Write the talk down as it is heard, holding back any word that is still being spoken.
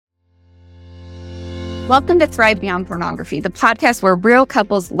Welcome to Thrive Beyond Pornography, the podcast where real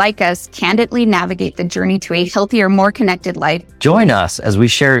couples like us candidly navigate the journey to a healthier, more connected life. Join us as we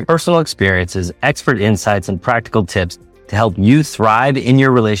share personal experiences, expert insights, and practical tips to help you thrive in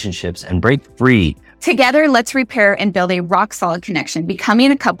your relationships and break free. Together, let's repair and build a rock-solid connection, becoming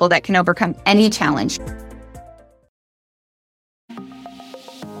a couple that can overcome any challenge.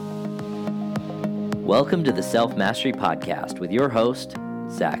 Welcome to the Self-Mastery Podcast with your host,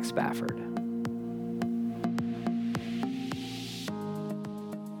 Zach Spafford.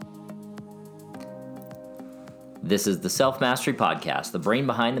 This is the Self-Mastery Podcast, the brain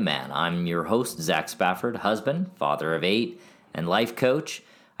behind the man. I'm your host, Zach Spafford, husband, father of 8, and life coach.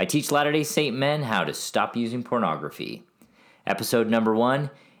 I teach Latter-day Saint men how to stop using pornography. Episode number 1,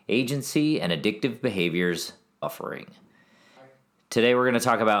 Agency and Addictive Behaviors Buffering. Today we're going to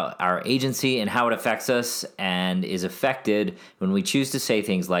talk about our agency and how it affects us and is affected when we choose to say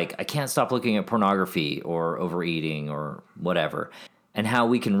things like, I can't stop looking at pornography or overeating or whatever, and how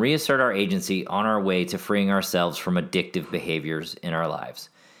we can reassert our agency on our way to freeing ourselves from addictive behaviors in our lives.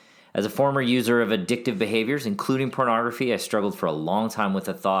 As a former user of addictive behaviors, including pornography, I struggled for a long time with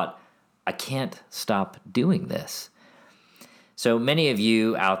the thought, I can't stop doing this. So many of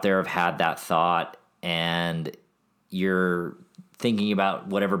you out there have had that thought, and you're thinking about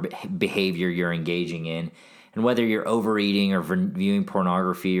whatever behavior you're engaging in, and whether you're overeating or viewing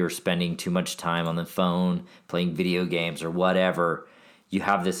pornography or spending too much time on the phone, playing video games or whatever, you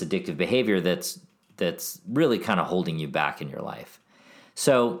have this addictive behavior that's really kind of holding you back in your life.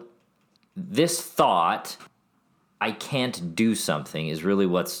 So this thought, I can't do something, is really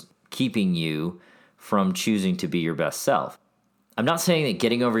what's keeping you from choosing to be your best self. I'm not saying that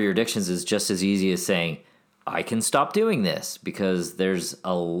getting over your addictions is just as easy as saying, I can stop doing this, because there's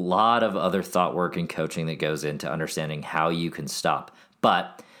a lot of other thought work and coaching that goes into understanding how you can stop.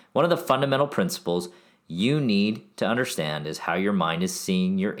 But one of the fundamental principles you need to understand is how your mind is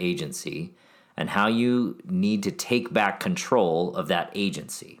seeing your agency and how you need to take back control of that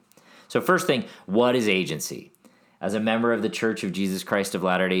agency. So first thing, what is agency? As a member of the Church of Jesus Christ of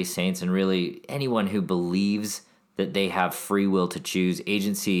Latter-day Saints, and really anyone who believes that they have free will to choose,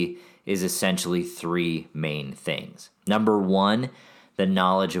 agency is essentially 3 main things. Number 1, the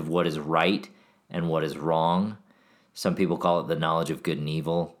knowledge of what is right and what is wrong. Some people call it the knowledge of good and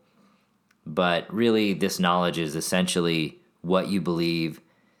evil. But really, this knowledge is essentially what you believe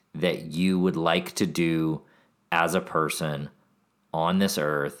that you would like to do as a person on this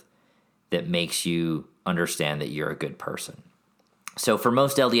earth that makes you understand that you're a good person. So for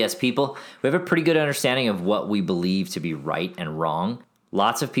most LDS people, we have a pretty good understanding of what we believe to be right and wrong.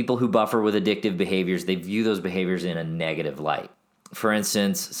 Lots of people who buffer with addictive behaviors, they view those behaviors in a negative light. For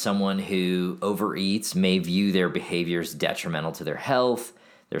instance, someone who overeats may view their behaviors detrimental to their health,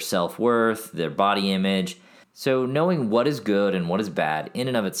 their self-worth, their body image. So knowing what is good and what is bad in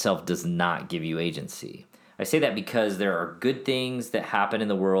and of itself does not give you agency. I say that because there are good things that happen in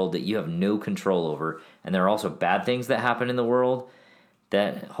the world that you have no control over, and there are also bad things that happen in the world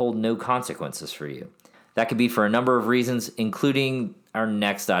that hold no consequences for you. That could be for a number of reasons, including our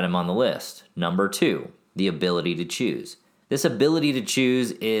next item on the list. Number 2, the ability to choose. This ability to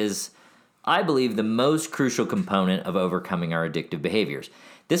choose is, I believe, the most crucial component of overcoming our addictive behaviors.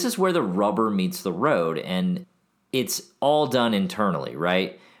 This is where the rubber meets the road, and it's all done internally,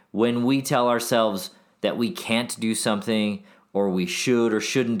 right? When we tell ourselves that we can't do something, or we should or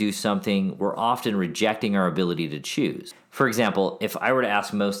shouldn't do something, we're often rejecting our ability to choose. For example, if I were to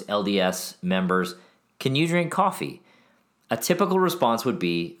ask most LDS members, can you drink coffee? A typical response would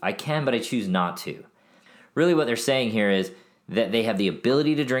be, I can, but I choose not to. Really what they're saying here is that they have the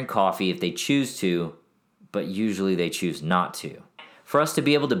ability to drink coffee if they choose to, but usually they choose not to. For us to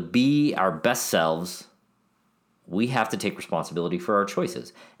be able to be our best selves, we have to take responsibility for our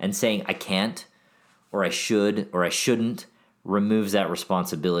choices. And saying I can't, or I should, or I shouldn't, removes that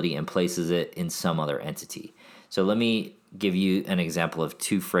responsibility and places it in some other entity. So let me give you an example of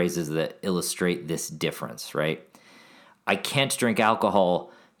 2 phrases that illustrate this difference, right? I can't drink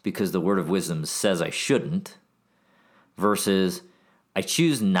alcohol because the word of wisdom says I shouldn't, versus I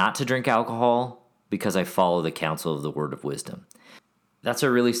choose not to drink alcohol because I follow the counsel of the word of wisdom. That's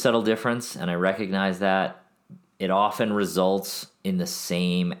a really subtle difference, and I recognize that. It often results in the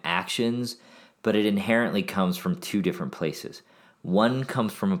same actions, but it inherently comes from 2 different places. One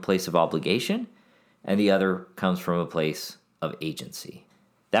comes from a place of obligation, and the other comes from a place of agency.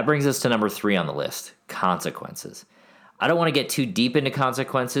 That brings us to number 3 on the list, consequences. I don't want to get too deep into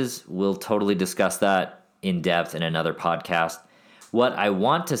consequences. We'll totally discuss that in depth in another podcast. What I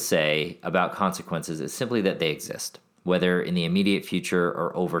want to say about consequences is simply that they exist. whether in the immediate future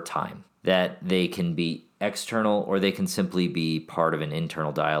or over time. That they can be external or they can simply be part of an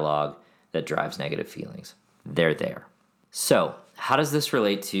internal dialogue that drives negative feelings. They're there. So, how does this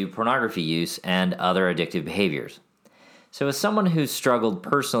relate to pornography use and other addictive behaviors? So, as someone who's struggled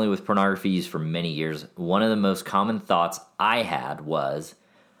personally with pornography use for many years, one of the most common thoughts I had was,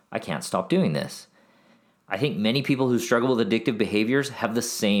 I can't stop doing this. I think many people who struggle with addictive behaviors have the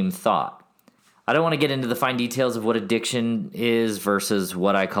same thought. I don't want to get into the fine details of what addiction is versus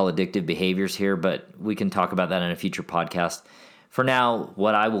what I call addictive behaviors here, but we can talk about that in a future podcast. For now,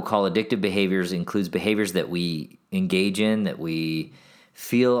 what I will call addictive behaviors includes behaviors that we engage in, that we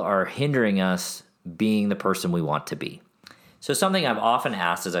feel are hindering us being the person we want to be. So something I've often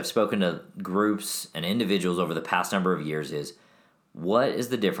asked as I've spoken to groups and individuals over the past number of years is, what is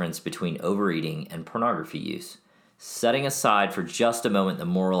the difference between overeating and pornography use? Setting aside for just a moment the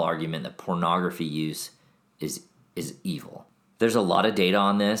moral argument that pornography use is evil. There's a lot of data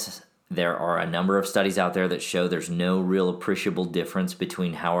on this. There are a number of studies out there that show there's no real appreciable difference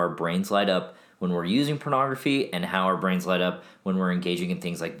between how our brains light up when we're using pornography and how our brains light up when we're engaging in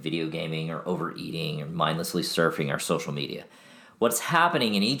things like video gaming or overeating or mindlessly surfing our social media. What's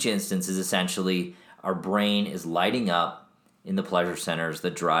happening in each instance is essentially our brain is lighting up in the pleasure centers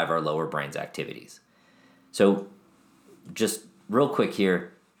that drive our lower brain's activities. So just real quick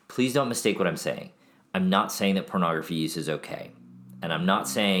here, please don't mistake what I'm saying. I'm not saying that pornography use is okay. And I'm not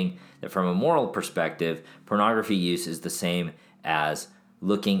saying that from a moral perspective, pornography use is the same as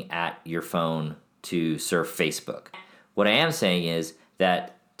looking at your phone to surf Facebook. What I am saying is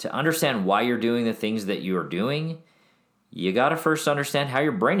that to understand why you're doing the things that you are doing, you got to first understand how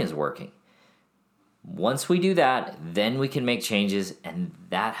your brain is working. Once we do that, then we can make changes, and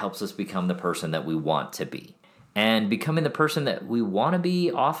that helps us become the person that we want to be. And becoming the person that we want to be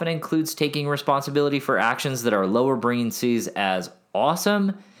often includes taking responsibility for actions that our lower brain sees as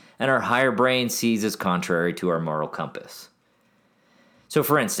awesome and our higher brain sees as contrary to our moral compass. So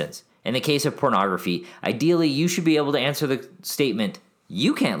for instance, in the case of pornography, ideally you should be able to answer the statement,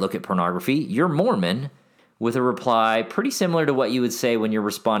 "You can't look at pornography, you're Mormon," with a reply pretty similar to what you would say when you're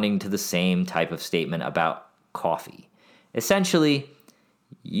responding to the same type of statement about coffee. Essentially,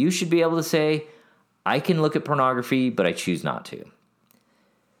 you should be able to say, "I can look at pornography, but I choose not to."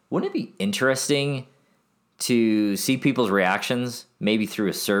 Wouldn't it be interesting to see people's reactions, maybe through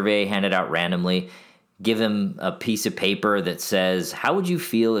a survey handed out randomly, give them a piece of paper that says, "How would you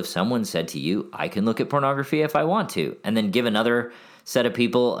feel if someone said to you, 'I can look at pornography if I want to,' and then give another set of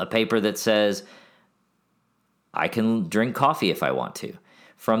people a paper that says, 'I can drink coffee if I want to.'"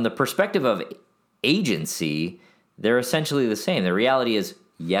 From the perspective of agency, they're essentially the same. The reality is,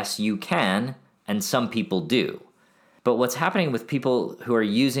 yes, you can, and some people do. But what's happening with people who are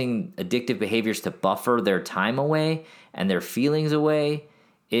using addictive behaviors to buffer their time away and their feelings away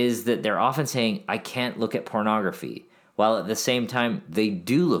is that they're often saying, "I can't look at pornography," while at the same time they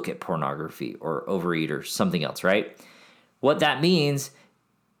do look at pornography or overeat or something else, right? What that means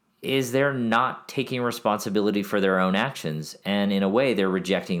is they're not taking responsibility for their own actions, and in a way they're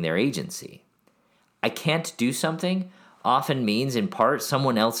rejecting their agency. "I can't do something" often means, in part,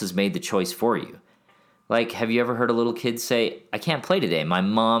 someone else has made the choice for you. Like, have you ever heard a little kid say, "I can't play today, my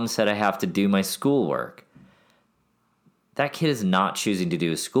mom said I have to do my schoolwork"? That kid is not choosing to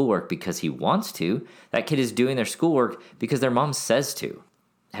do his schoolwork because he wants to. That kid is doing their schoolwork because their mom says to.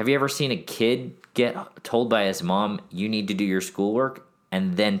 Have you ever seen a kid get told by his mom, "You need to do your schoolwork,"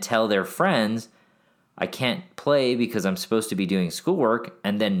 and then tell their friends, "I can't play because I'm supposed to be doing schoolwork,"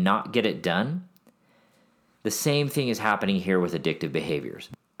 and then not get it done? The same thing is happening here with addictive behaviors.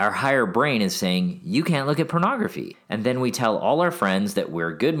 Our higher brain is saying, "You can't look at pornography." And then we tell all our friends that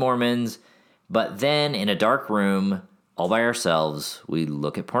we're good Mormons, but then in a dark room, all by ourselves, we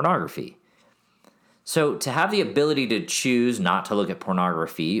look at pornography. So to have the ability to choose not to look at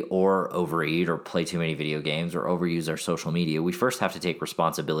pornography or overeat or play too many video games or overuse our social media, we first have to take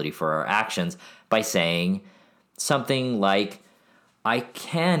responsibility for our actions by saying something like, "I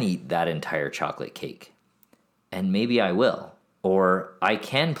can eat that entire chocolate cake, and maybe I will." Or, "I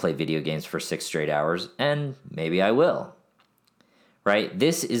can play video games for 6 straight hours, and maybe I will." Right?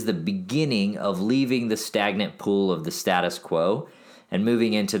 This is the beginning of leaving the stagnant pool of the status quo and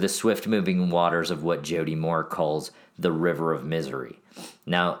moving into the swift-moving waters of what Jody Moore calls the river of misery.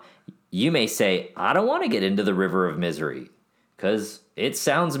 Now, you may say, "I don't want to get into the river of misery," because it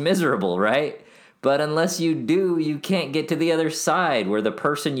sounds miserable, right? But unless you do, you can't get to the other side where the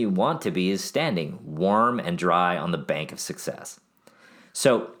person you want to be is standing, warm and dry on the bank of success.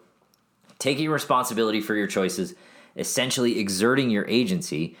 So, taking responsibility for your choices, essentially exerting your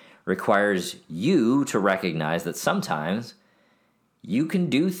agency, requires you to recognize that sometimes you can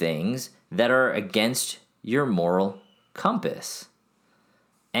do things that are against your moral compass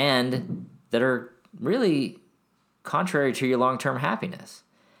and that are really contrary to your long-term happiness.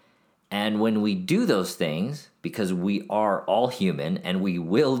 And when we do those things, because we are all human and we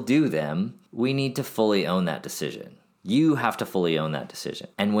will do them, we need to fully own that decision. You have to fully own that decision.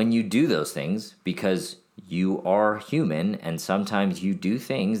 And when you do those things, because you are human and sometimes you do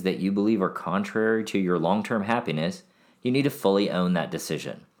things that you believe are contrary to your long-term happiness, you need to fully own that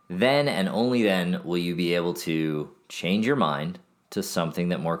decision. Then and only then will you be able to change your mind to something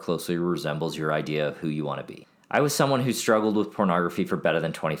that more closely resembles your idea of who you want to be. I was someone who struggled with pornography for better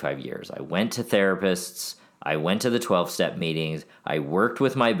than 25 years. I went to therapists, I went to the 12-step meetings, I worked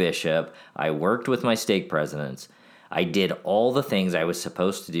with my bishop, I worked with my stake presidents. I did all the things I was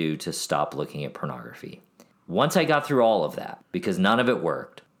supposed to do to stop looking at pornography. Once I got through all of that, because none of it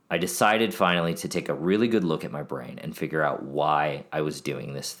worked, I decided finally to take a really good look at my brain and figure out why I was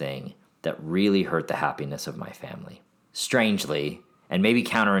doing this thing that really hurt the happiness of my family. Strangely, and maybe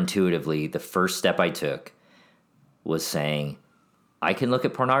counterintuitively, the first step I took was saying, I can look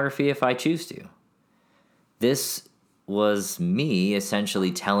at pornography if I choose to. This was me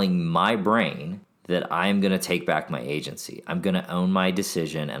essentially telling my brain that I'm going to take back my agency. I'm going to own my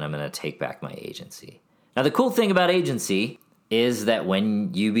decision and I'm going to take back my agency. Now, the cool thing about agency is that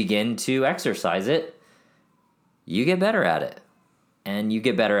when you begin to exercise it, you get better at it. And you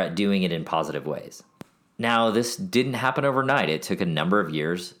get better at doing it in positive ways. Now, this didn't happen overnight. It took a number of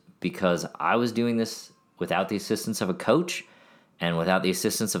years because I was doing this without the assistance of a coach and without the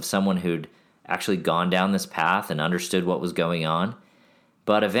assistance of someone who'd actually gone down this path and understood what was going on.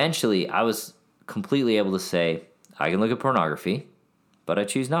 But eventually, I was completely able to say, I can look at pornography, but I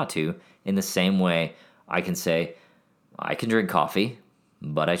choose not to, in the same way I can say, I can drink coffee,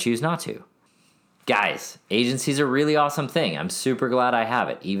 but I choose not to. Guys, agency is a really awesome thing. I'm super glad I have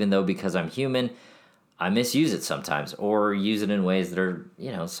it, even though because I'm human, I misuse it sometimes or use it in ways that are,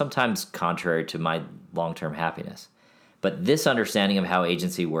 sometimes contrary to my long-term happiness. But this understanding of how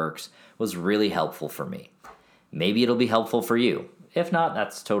agency works was really helpful for me. Maybe it'll be helpful for you. If not,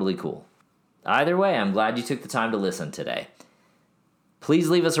 that's totally cool. Either way, I'm glad you took the time to listen today. Please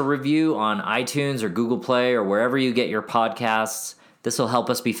leave us a review on iTunes or Google Play or wherever you get your podcasts. This will help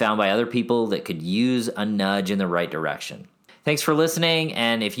us be found by other people that could use a nudge in the right direction. Thanks for listening,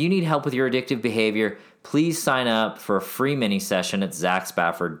 and if you need help with your addictive behavior, please sign up for a free mini session at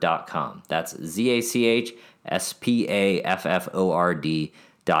zachspafford.com. That's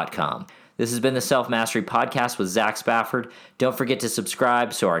ZachSpafford.com. This has been the Self-Mastery Podcast with Zach Spafford. Don't forget to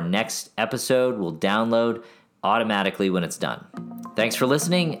subscribe so our next episode will download automatically when it's done. Thanks for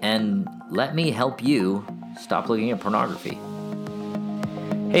listening, and let me help you stop looking at pornography.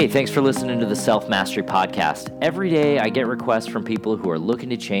 Hey, thanks for listening to the Self-Mastery Podcast. Every day I get requests from people who are looking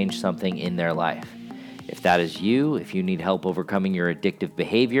to change something in their life. If that is you, if you need help overcoming your addictive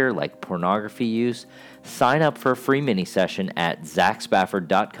behavior like pornography use, sign up for a free mini session at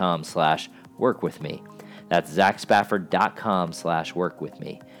zachspafford.com/workwithme. That's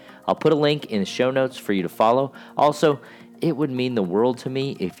zachspafford.com/workwithme. I'll put a link in the show notes for you to follow. Also, it would mean the world to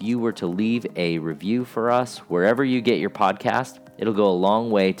me if you were to leave a review for us wherever you get your podcast. It'll go a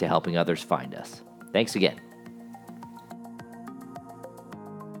long way to helping others find us. Thanks again.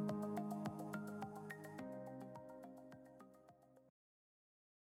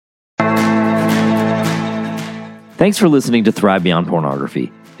 Thanks for listening to Thrive Beyond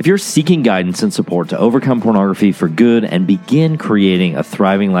Pornography. If you're seeking guidance and support to overcome pornography for good and begin creating a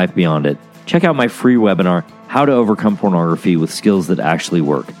thriving life beyond it, check out my free webinar, How to Overcome Pornography with Skills That Actually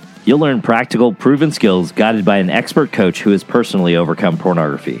Work. You'll learn practical, proven skills guided by an expert coach who has personally overcome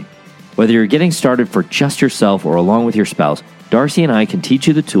pornography. Whether you're getting started for just yourself or along with your spouse, Darcy and I can teach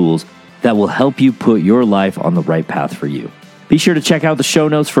you the tools that will help you put your life on the right path for you. Be sure to check out the show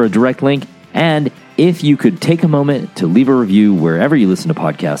notes for a direct link, and if you could take a moment to leave a review wherever you listen to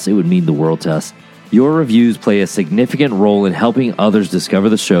podcasts, it would mean the world to us. Your reviews play a significant role in helping others discover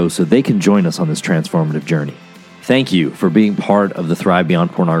the show so they can join us on this transformative journey. Thank you for being part of the Thrive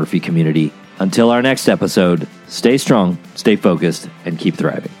Beyond Pornography community. Until our next episode, stay strong, stay focused, and keep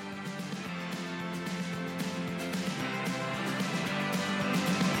thriving.